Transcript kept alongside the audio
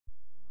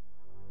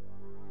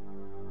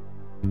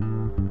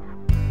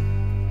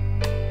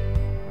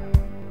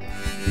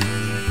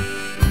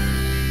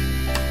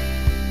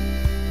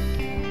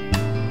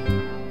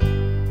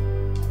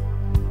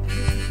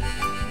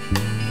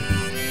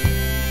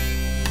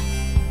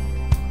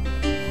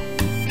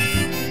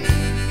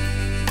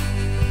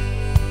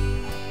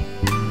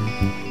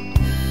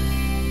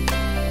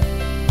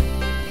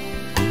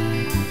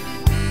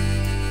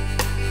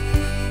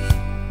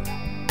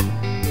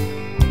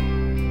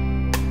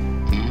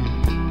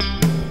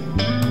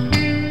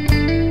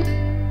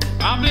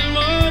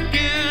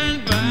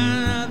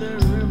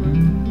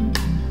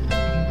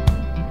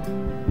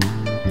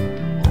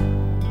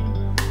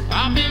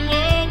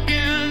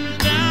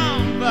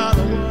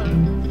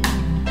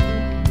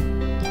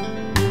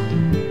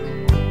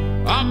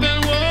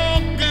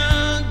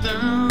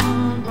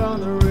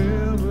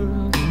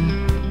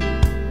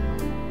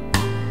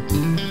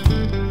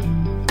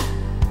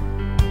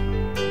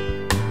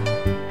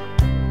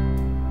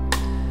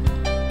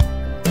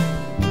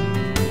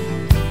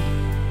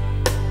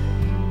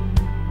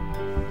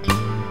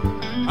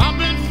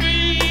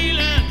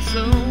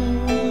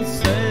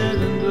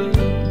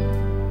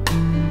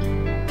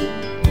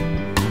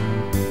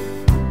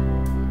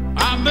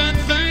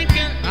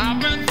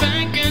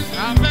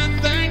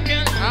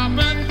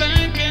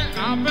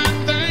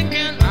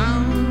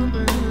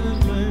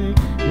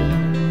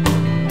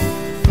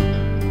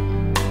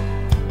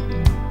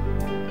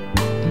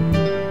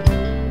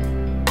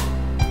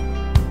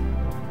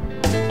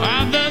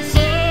Wow, there's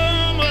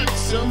so much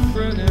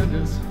suffering and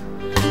there's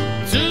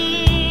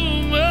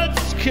too much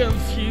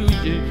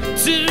confusion,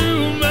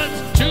 too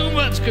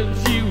much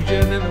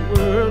confusion in the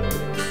world.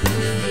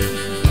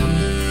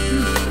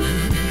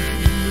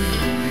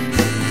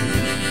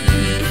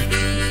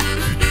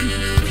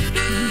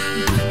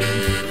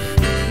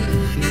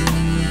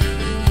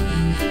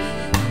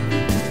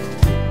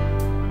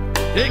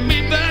 Take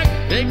me back,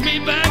 take me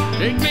back,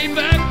 take me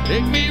back,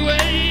 take me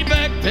way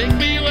back, take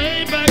me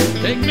way back,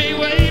 take me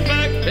way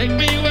back, take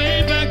me way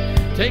back,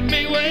 take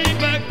me way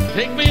back,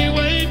 take me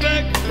way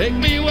back, take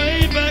me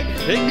way back,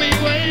 take me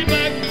way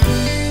back,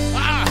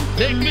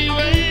 take me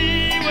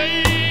way,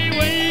 way,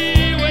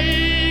 way,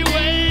 way,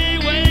 way,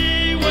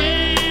 way,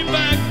 way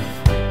back.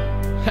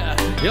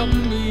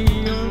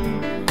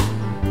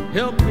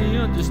 Help me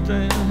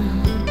understand.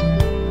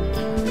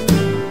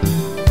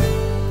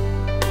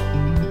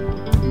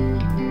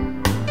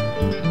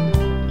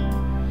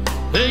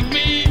 Take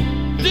me,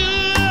 do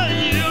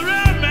you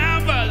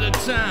remember the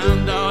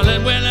time,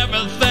 darling, when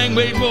everything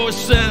made more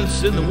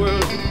sense in the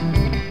world?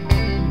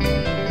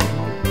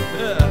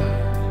 Yeah.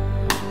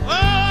 Oh,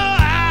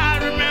 I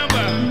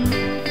remember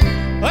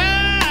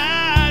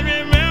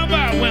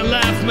when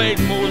life made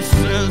more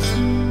sense.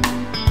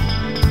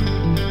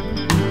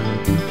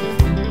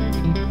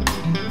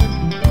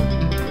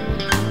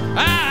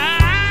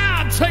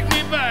 Take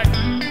me back,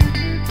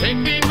 take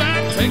me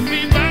back, take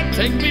me back,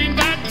 take me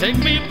back, take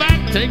me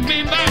back, take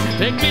me back,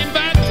 take me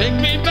back, take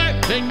me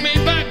back, take me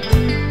back.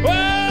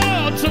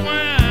 Oh, to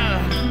when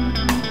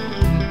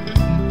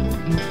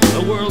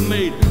the world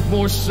made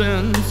more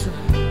sense.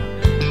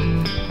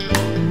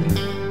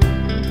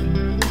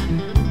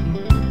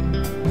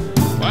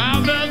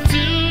 Wow, there's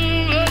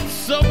too much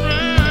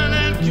suffering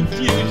and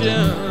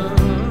confusion.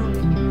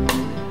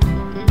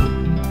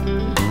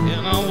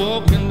 And I'm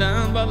walking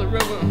down by the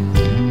river.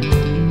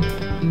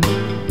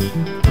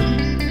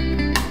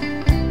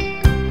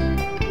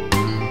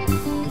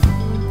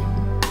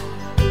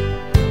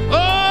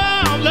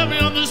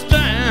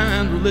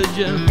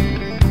 Religion.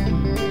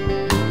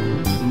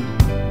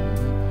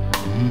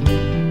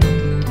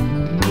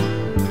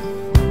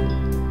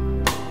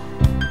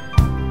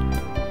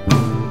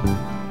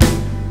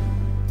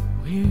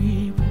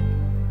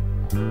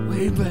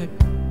 Way back,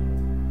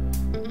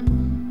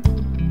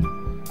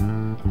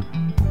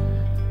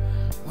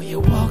 when you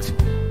walked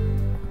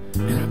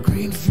in a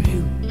green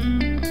field,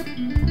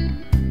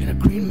 in a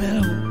green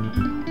meadow,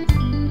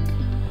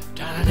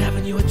 down an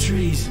avenue of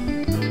trees.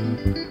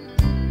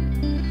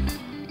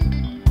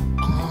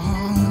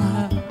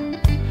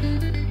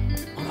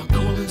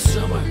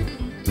 Summer.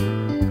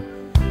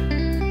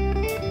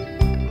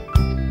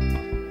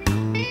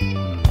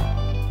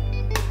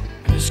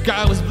 And the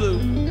sky was blue.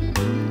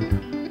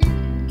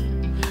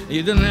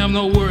 You didn't have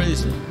no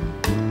worries.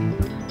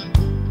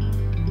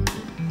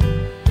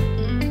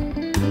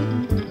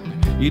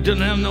 You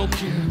didn't have no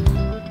care.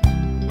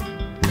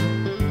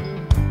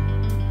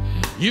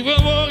 You were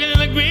walking in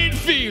a green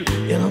field,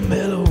 in a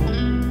meadow,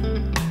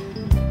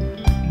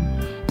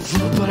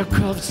 full of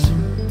buttercups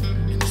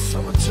in the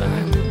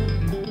summertime.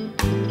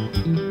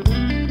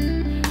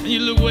 You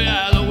look way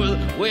out over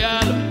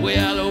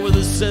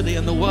the city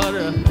and the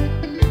water.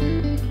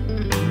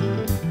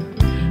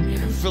 And it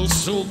felt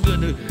so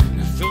good, it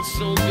felt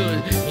so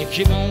good. You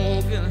keep on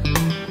walking.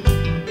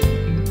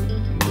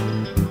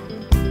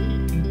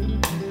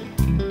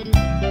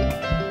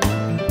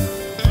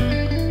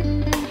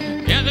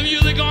 And the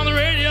music on the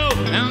radio,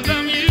 and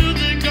the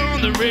music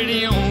on the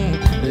radio,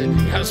 it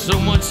has so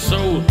much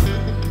soul,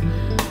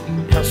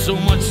 it has so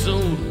much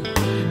soul.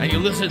 And you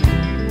listen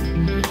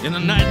in the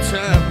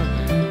nighttime,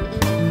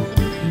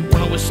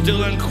 when it was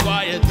still and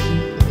quiet,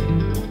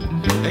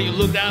 and you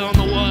looked out on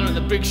the water and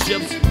the big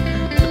ships,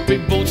 the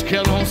big boats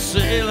kept on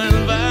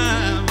sailing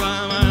by.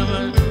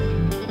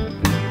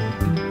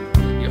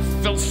 You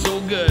felt so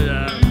good,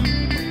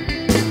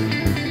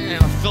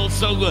 and I felt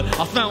so good. I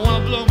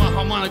want to blow my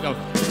harmonica.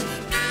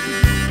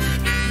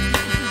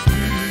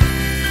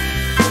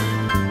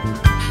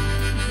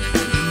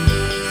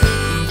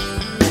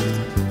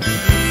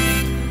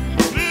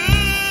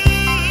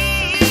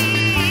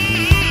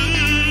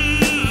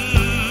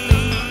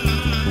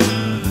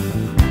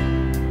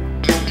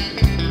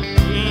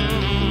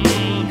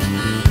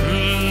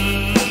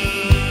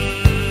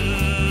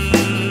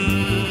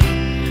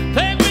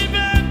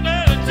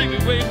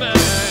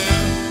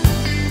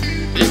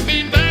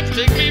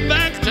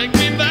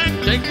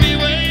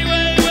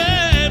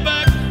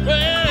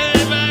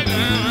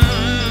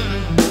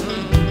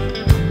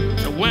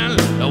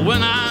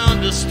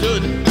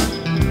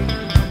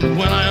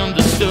 When I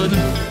understood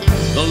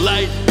the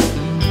light,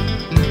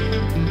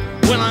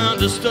 when I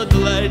understood the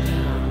light,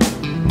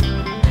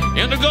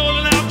 in the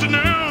golden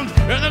afternoon,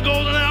 in the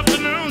golden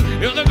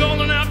afternoon, in the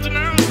golden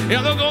afternoon,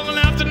 in the golden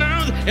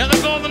afternoon, in the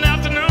golden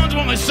afternoons,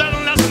 when we sat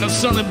and listened to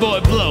Sonny Boy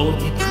blow.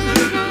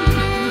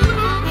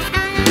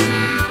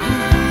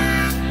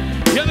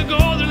 In the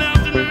golden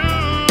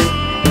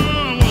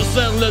afternoon, when we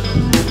sat and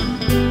listened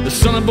to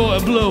Sonny Boy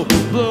blow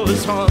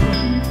his horn.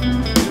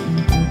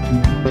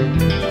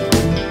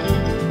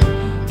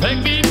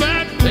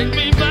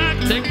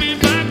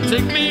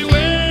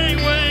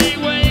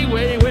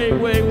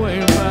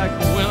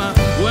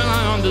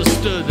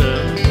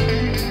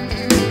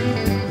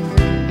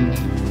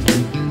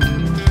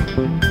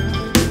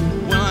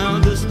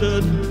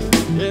 understood.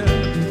 Yeah.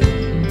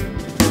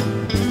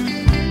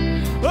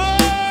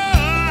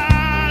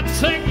 Oh,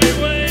 take me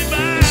way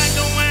back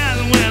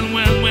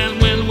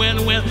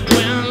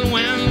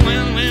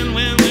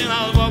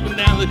when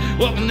I was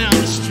walking down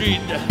the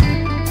street.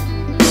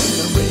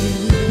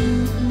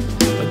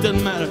 It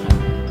doesn't matter.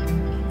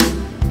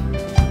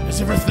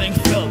 It's everything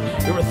felt,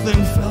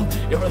 everything felt,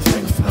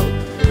 everything felt,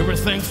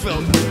 everything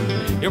felt,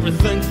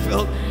 everything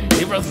felt,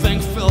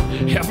 everything felt,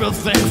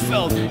 everything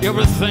felt,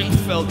 everything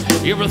felt,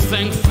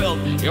 everything felt,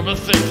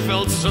 everything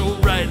felt so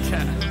right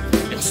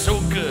and so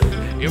good.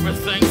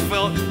 Everything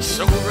felt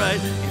so right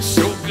and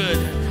so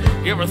good.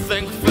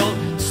 Everything felt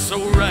so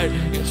right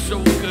and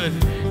so good.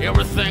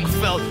 Everything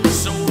felt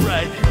so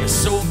right and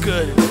so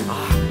good.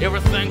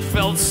 Everything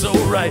felt so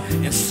right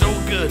and so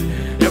good.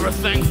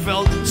 Everything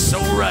felt so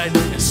right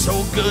and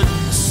so good,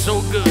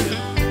 so good.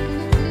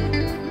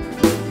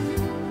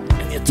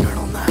 In the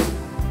eternal night,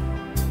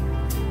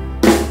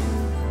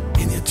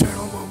 in the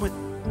eternal moment,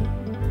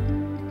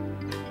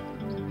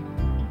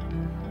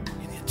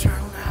 in the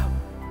eternal now,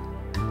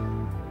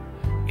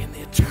 in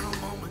the eternal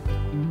moment,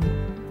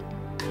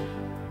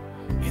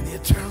 in the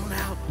eternal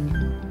now.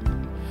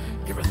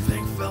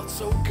 Everything felt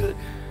so good,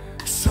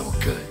 so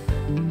good,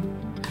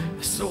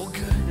 so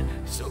good,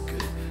 so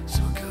good,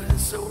 so good, and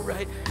so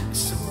right, it's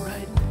so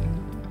right,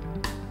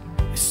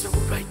 it's so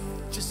right,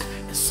 just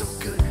it's so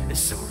good, it's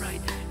so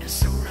right, it's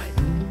so right.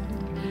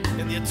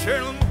 In the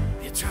eternal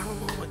moment, in the eternal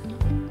moment,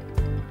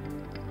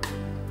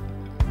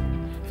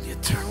 in the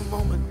eternal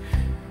moment,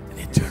 in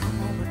the eternal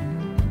moment,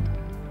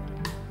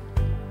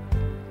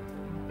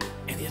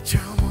 in the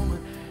eternal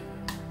moment,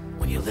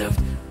 when you lived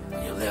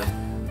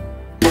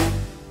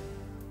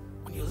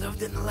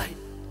in the light.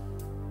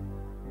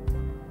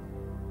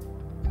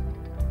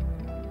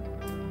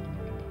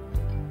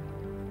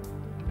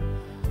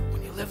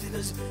 When you lived in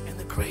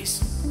the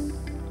grace, in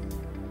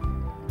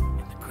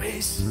the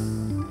grace,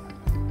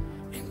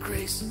 in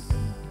grace.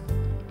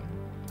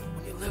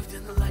 When you lived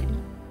in the light,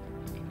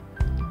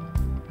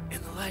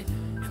 in the light,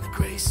 in the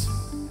grace,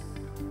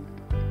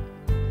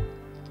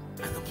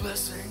 and the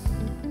blessing.